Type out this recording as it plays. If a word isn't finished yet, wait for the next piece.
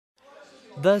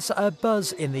There's a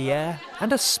buzz in the air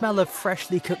and a smell of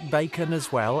freshly cooked bacon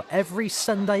as well every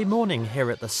Sunday morning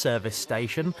here at the service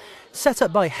station, set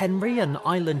up by Henry, an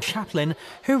island chaplain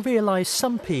who realised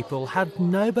some people had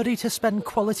nobody to spend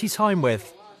quality time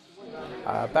with.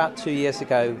 About 2 years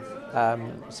ago,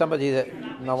 somebody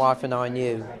that my wife and I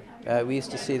knew, we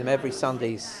used to see them every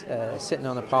Sundays sitting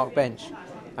on a park bench,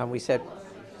 and we said,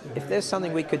 if there's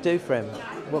something we could do for him,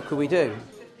 what could we do?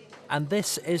 And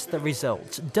this is the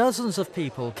result. Dozens of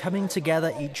people coming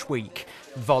together each week,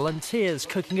 volunteers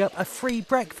cooking up a free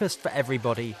breakfast for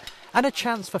everybody, and a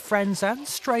chance for friends and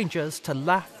strangers to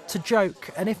laugh, to joke,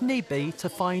 and if need be, to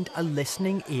find a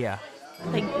listening ear.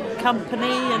 I think company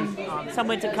and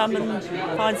somewhere to come and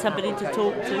find somebody to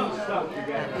talk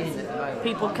to.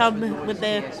 People come with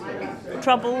their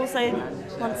troubles, they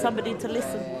want somebody to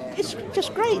listen. It's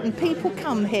just great, and people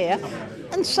come here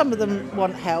and some of them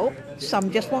want help,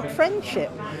 some just want friendship,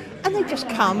 and they just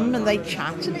come and they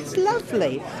chat and it's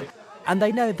lovely. And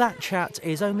they know that chat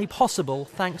is only possible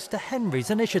thanks to Henry's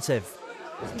initiative.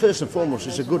 First and foremost,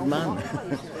 he's a good man.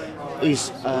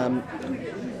 He's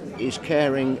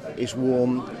caring, he's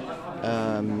warm,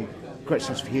 great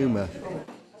sense of humour.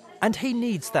 And he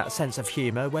needs that sense of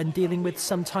humour when dealing with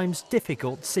sometimes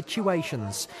difficult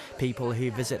situations. People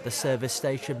who visit the service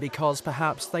station because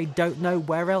perhaps they don't know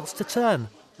where else to turn.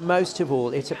 Most of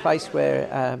all, it's a place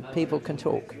where people can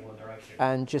talk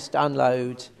and just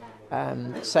unload,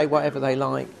 say whatever they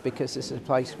like, because this is a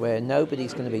place where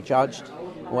nobody's going to be judged,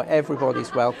 where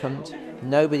everybody's welcomed,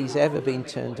 nobody's ever been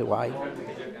turned away,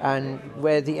 and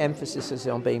where the emphasis is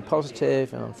on being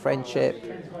positive and on friendship.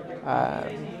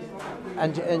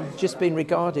 And just being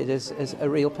regarded as a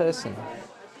real person.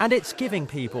 And it's giving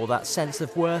people that sense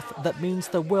of worth that means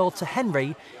the world to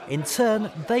Henry. In turn,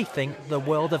 they think the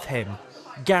world of him.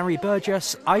 Gary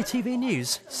Burgess, ITV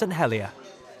News, St Helier.